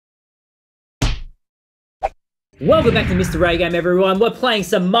Welcome back to mr-agame, everyone. We're playing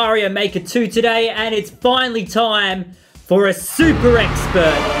some Mario Maker 2 today, and it's finally time for a super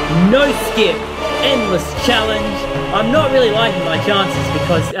expert, no skip, endless challenge. I'm not really liking my chances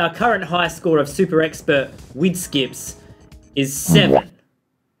because our current high score of super expert with skips is 7.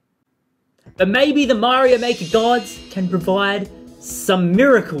 But maybe the Mario Maker gods can provide some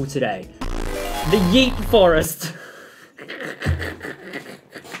miracle today. The Yeet Forest.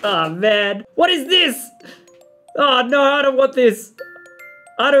 Oh man, what is this? Oh no, I don't want this.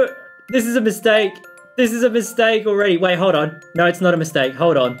 This is a mistake. This is a mistake already. Wait, hold on. No, it's not a mistake.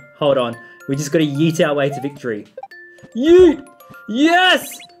 Hold on. We just gotta yeet our way to victory. Yeet!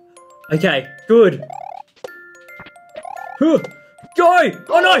 Yes! Okay, good. Huh. Go!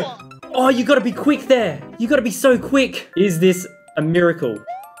 Oh no! Oh, you gotta be quick there. You gotta be so quick. Is this a miracle?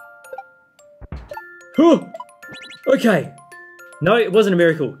 Huh. Okay. No, it wasn't a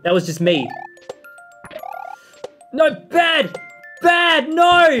miracle. That was just me. No, bad! Bad!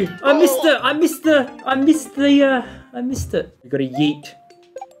 No! I missed it. You gotta yeet.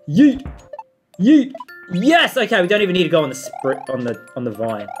 Yeet! Yeet! Yes! Okay, we don't even need to go on the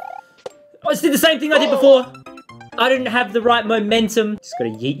vine. I just did the same thing I did before. I didn't have the right momentum. Just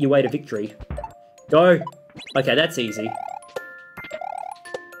gotta yeet your way to victory. Go. Okay, that's easy.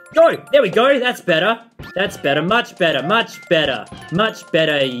 Go! There we go. That's better. That's better. Much better. Much better. Much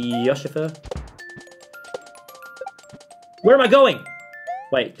better, Yoshifer. Where am I going?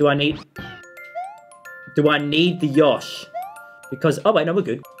 Wait, do I need the Yosh? Because, oh wait, no, we're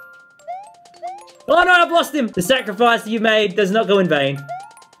good. Oh no, I've lost him! The sacrifice you made does not go in vain.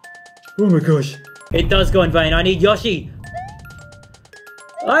 Oh my gosh. It does go in vain. I need Yoshi.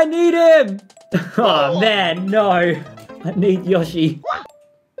 I need him! Oh man, no. I need Yoshi.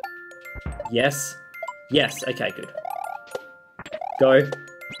 Yes. Yes, okay, good. Go.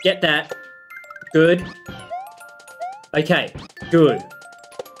 Get that. Good. Okay, good.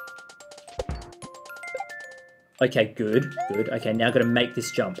 Okay, good. Okay, now gotta make this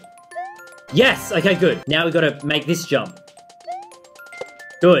jump. Yes! Okay, good. Now we gotta make this jump.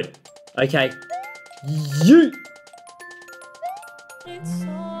 Good. Okay. Yeet!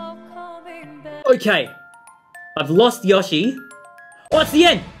 Okay. I've lost Yoshi. Oh, it's the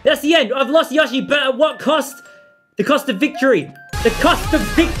end! That's the end! I've lost Yoshi, but at what cost? The cost of victory! The cost of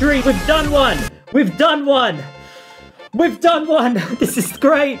victory! We've done one! We've done one! We've done one! This is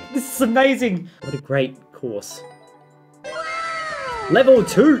great! This is amazing! What a great course. Level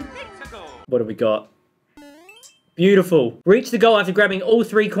 2! What have we got? Beautiful. Reach the goal after grabbing all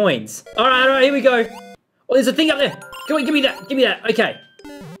 3 coins. Alright, here we go. Oh, there's a thing up there. Come on, give me that. Give me that. Okay.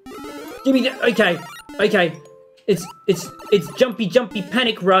 Give me that. Okay. Okay. It's jumpy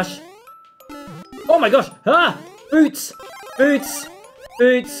panic rush. Oh my gosh. Ah! Boots. Boots.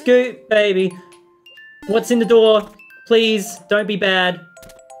 Boots. Scoot, baby. What's in the door? Please, don't be bad.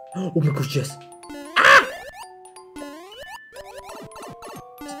 Oh my gosh, yes. Ah!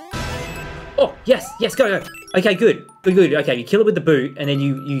 Oh, yes, go. Okay, good. Okay, you kill it with the boot, and then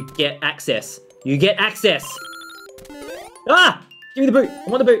you get access. You get access. Ah! Give me the boot. I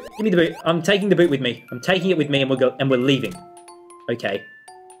want the boot. Give me the boot. I'm taking the boot with me. I'm taking it with me, and we're leaving. Okay.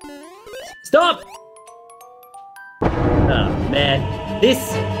 Stop! Oh, man.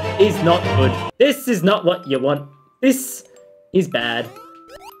 This is not good. This is not what you want. This is bad.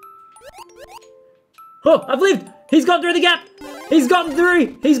 Oh, I've lived! He's gone through the gap! He's gotten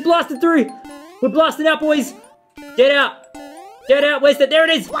through! He's blasted through! We're blasting out, boys! Get out! Get out! Where's that? There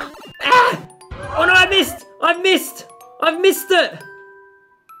it is! Ah! Oh no, I missed! I've missed! I've missed it!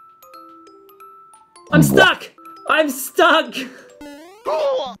 I'm stuck! I'm stuck!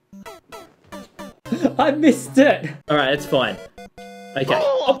 I missed it! Alright, that's fine. Okay.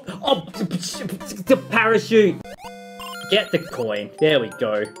 Oh, the parachute! Get the coin. There we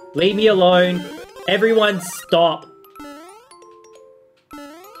go. Leave me alone. Everyone stop.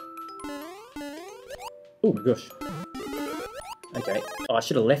 Oh my gosh. Okay. Oh, I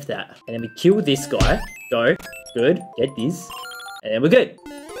should have left that. And then we kill this guy. Go. Good. Get this. And then we're good.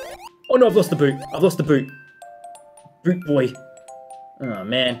 Oh no, I've lost the boot. I've lost the boot. Boot boy. Oh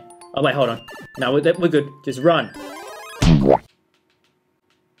man. Oh wait, hold on. No, we're good. Just run.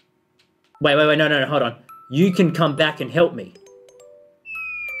 Wait, no, hold on. You can come back and help me.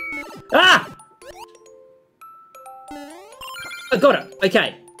 Ah! I got it.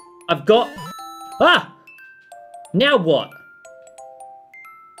 Okay. I've got... Ah! Now what?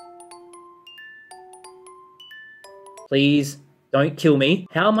 Please, don't kill me.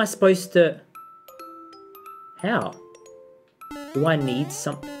 How am I supposed to... How? Do I need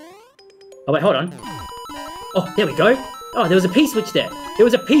some... Oh, wait, hold on. Oh, there we go. Oh, there was a P switch there. There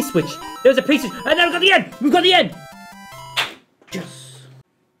was a P-switch. There was a P-switch. And now we've got the end. We've got the end. Yes.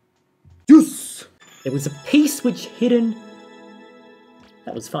 Yes. There was a P-switch hidden.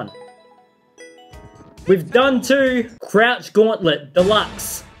 That was fun. We've done 2. Crouch Gauntlet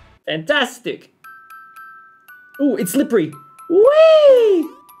Deluxe. Fantastic. Ooh, it's slippery. Whee!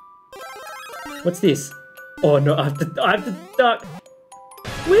 What's this? Oh no, I have to duck.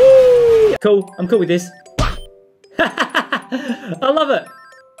 Whee! Cool, I'm cool with this. I love it.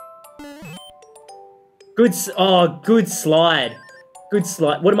 Good slide. Good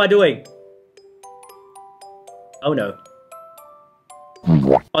slide. What am I doing? Oh no.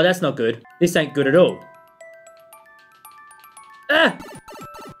 Oh, that's not good. This ain't good at all. Ah!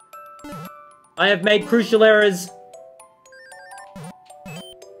 I have made crucial errors.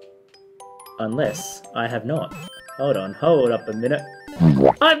 Unless I have not. Hold on, hold up a minute.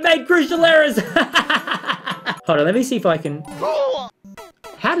 I've made crucial errors! Hold on, let me see if I can...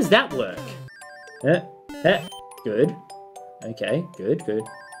 How does that work? Good. Okay, good, good.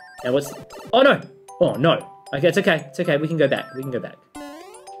 Now what's... Oh no! Oh no! Okay, it's okay, it's okay, we can go back, we can go back.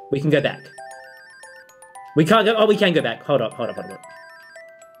 We can go back. We can't go... Oh, we can go back. Hold up, hold up, hold up.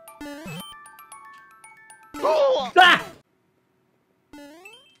 Ah!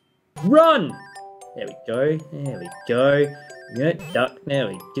 Run! There we go, there we go. Yeah, duck, there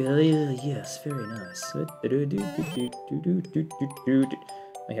we go. Yes, very nice. Okay,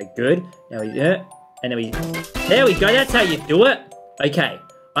 good. Now we... and then we... There we go, that's how you do it. Okay,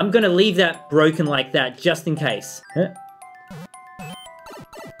 I'm gonna leave that broken like that, just in case.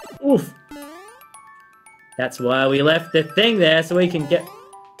 Oof. That's why we left the thing there, so we can get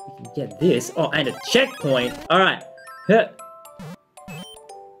this. Oh, and a checkpoint. Alright.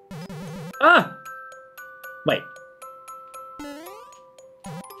 Ah! Wait.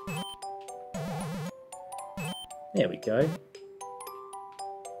 There we go.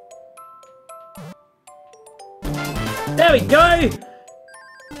 There we go!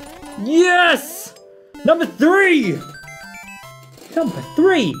 Yes! Number 3! Number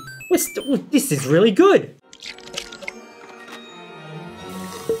 3! This is really good!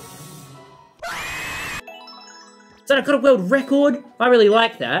 So I got a world record. I really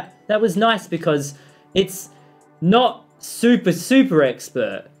like that. That was nice because it's not super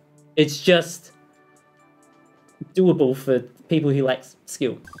expert. It's just doable for people who lack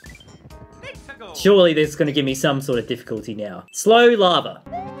skill. Surely this is going to give me some sort of difficulty now. Slow lava.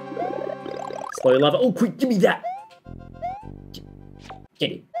 Slow lava. Oh, quick, give me that.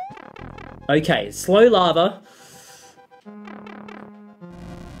 Get it. Okay, slow lava.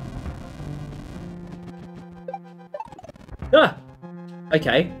 Ah!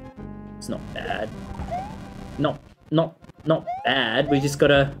 Okay. It's not bad. Not bad. We just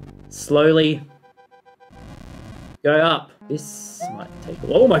gotta slowly go up. This might take a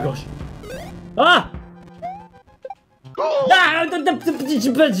while. Oh my gosh! Ah! Ah! The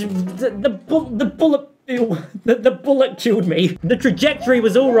bullet killed me. The trajectory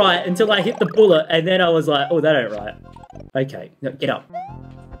was all right until I hit the bullet, and then I was like, oh, that ain't right. Okay, no, get up.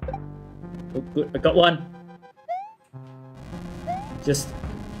 Oh, good. I got one. Just...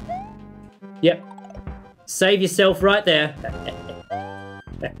 Yep. Save yourself right there.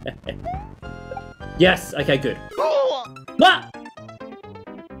 Yes, okay, good. What?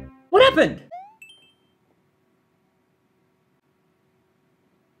 What happened?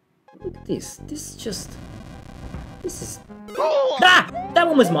 Look at this. This is... Ah! That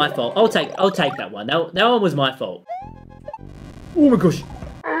one was my fault. I'll take that one. That one was my fault. Oh my gosh.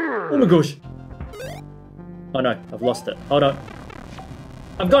 Oh my gosh. Oh no, I've lost it. Hold on.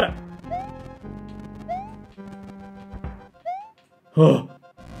 I've got it. Oh.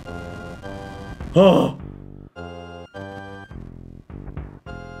 Oh.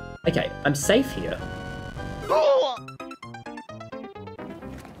 Okay, I'm safe here.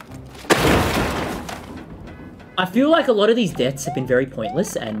 I feel like a lot of these deaths have been very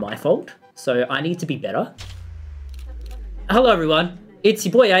pointless and my fault, so I need to be better. Hello everyone, it's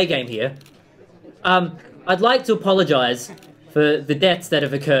your boy A-Game here. I'd like to apologise for the deaths that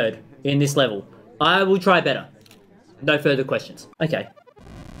have occurred in this level. I will try better. No further questions. Okay.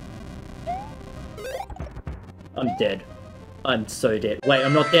 I'm dead. I'm so dead. Wait,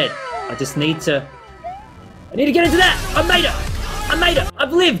 I'm not dead. I just need to... I need to get into that! I made it! I made it!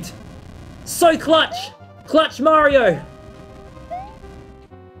 I've lived! So clutch! Clutch Mario!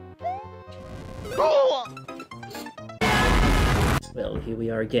 Well, here we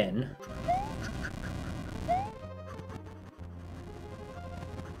are again.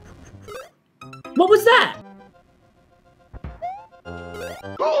 What was that?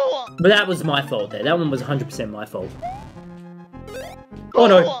 But that was my fault there. That one was 100% my fault. Oh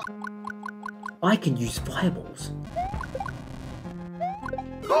no. I can use fireballs.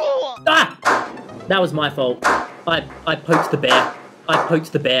 Ah! That was my fault. I poked the bear. I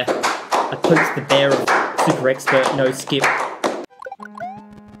poked the bear. I poked the bear of super expert no skip.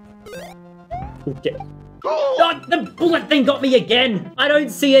 Okay. Oh, the bullet thing got me again! I don't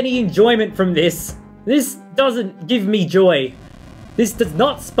see any enjoyment from this. This doesn't give me joy. This does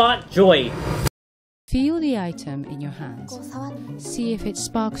not spark joy. Feel the item in your hands. See if it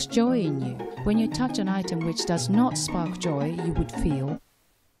sparks joy in you. When you touch an item which does not spark joy, you would feel...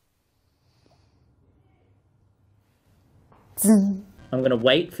 I'm gonna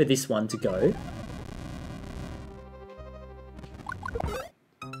wait for this one to go.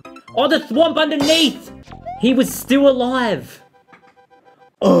 Oh, the thwomp underneath! He was still alive!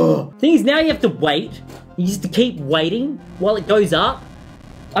 Oh! Thing is, now you have to wait. You just have to keep waiting while it goes up.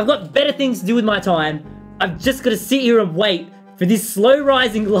 I've got better things to do with my time. I've just got to sit here and wait for this slow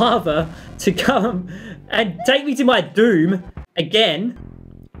rising lava to come and take me to my doom again.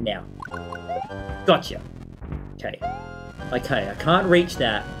 Now. Gotcha. Okay. Okay, I can't reach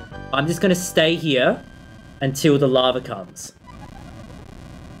that. I'm just going to stay here until the lava comes.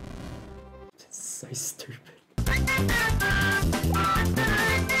 It's so stupid.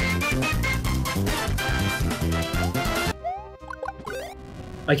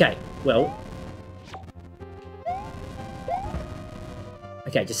 Okay, well.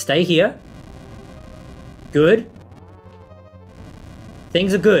 Okay, just stay here. Good.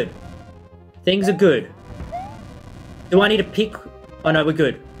 Things are good. Things are good. Do I need to pick? Oh no, we're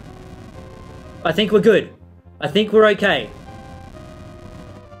good. I think we're good. I think we're okay.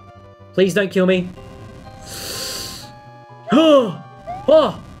 Please don't kill me. Oh!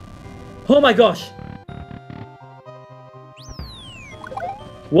 Oh! Oh my gosh!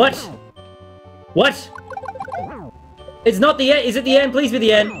 What? What? It's not the end. Is it the end? Please be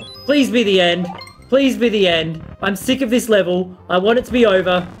the end. Please be the end. Please be the end. I'm sick of this level. I want it to be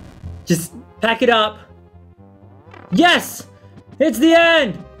over. Just pack it up. Yes! It's the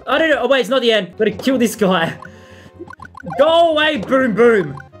end! I don't know. Oh, wait, it's not the end. Gotta kill this guy. Go away, boom,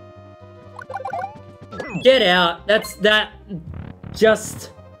 boom. Get out. That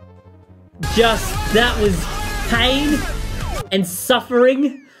was pain and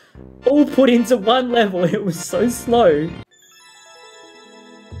suffering all put into one level. It was so slow.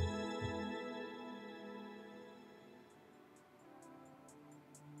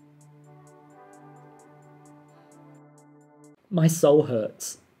 My soul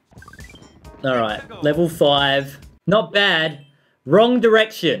hurts. Alright, level 5. Not bad. Wrong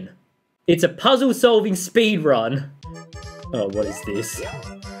direction. It's a puzzle solving speed run. Oh, what is this?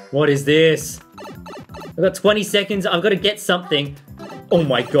 What is this? I've got 20 seconds. I've got to get something. Oh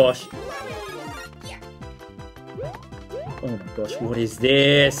my gosh. Oh my gosh, what is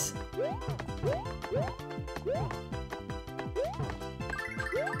this?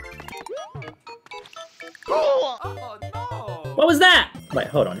 What was that? Wait,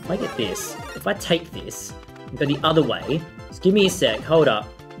 hold on. If I get this, if I take this and go the other way, just give me a sec. Hold up.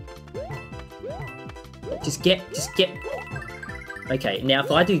 Just get. Okay, now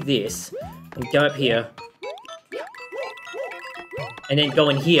if I do this and go up here and then go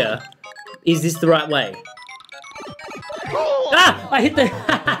in here, is this the right way? Ah! I hit the...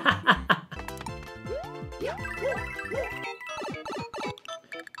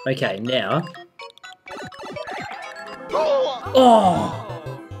 Okay, now... Oh!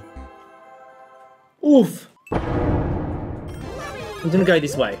 Oof! I'm gonna go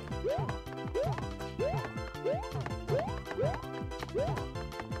this way.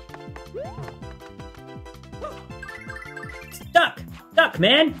 Duck! Duck,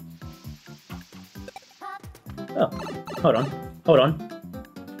 man! Oh, hold on. Hold on.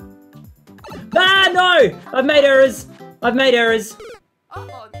 Ah, no! I've made errors! I've made errors! Oh,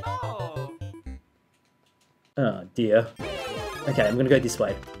 no! Oh, dear. Okay, I'm gonna go this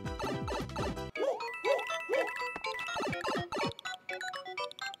way.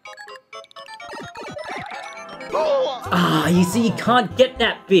 Ah, you see, you can't get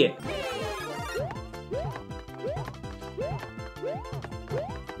that bit.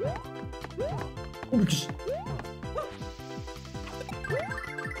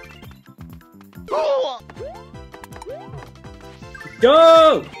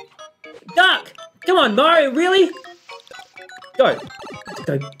 Go! Duck! Come on, Mario, really? Go.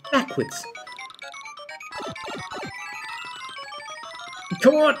 Go backwards.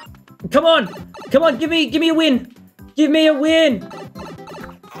 Come on! Come on! Come on, give me a win! Give me a win!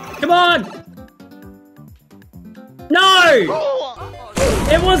 Come on! No!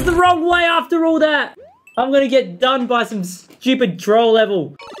 It was the wrong way after all that! I'm gonna get done by some stupid troll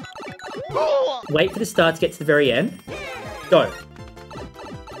level. Wait for the star to get to the very end. Go.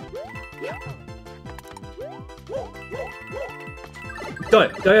 Go,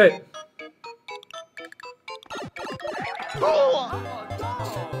 go, go.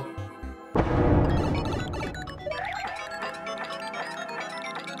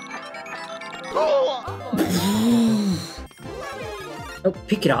 Oh,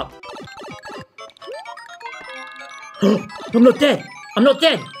 pick it up. I'm not dead. I'm not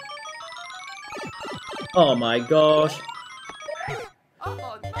dead. Oh my gosh.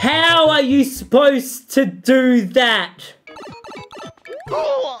 How are you supposed to do that?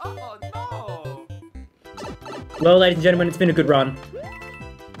 Well, ladies and gentlemen, it's been a good run.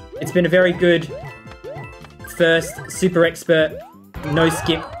 It's been a very good first super expert, no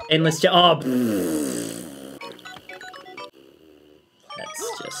skip, endless oh,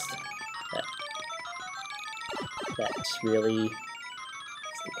 that's just that's really it's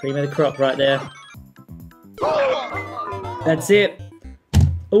the cream of the crop right there. That's it.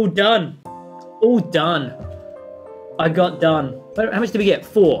 All done. All done. I got done. How much did we get?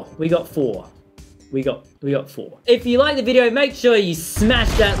 4. We got 4. We got 4. If you like the video, make sure you smash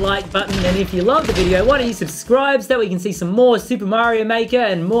that like button. And if you love the video, why don't you subscribe so that we can see some more Super Mario Maker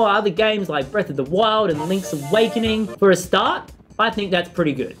and more other games like Breath of the Wild and Link's Awakening. For a start, I think that's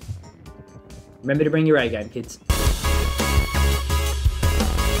pretty good. Remember to bring your A game, kids.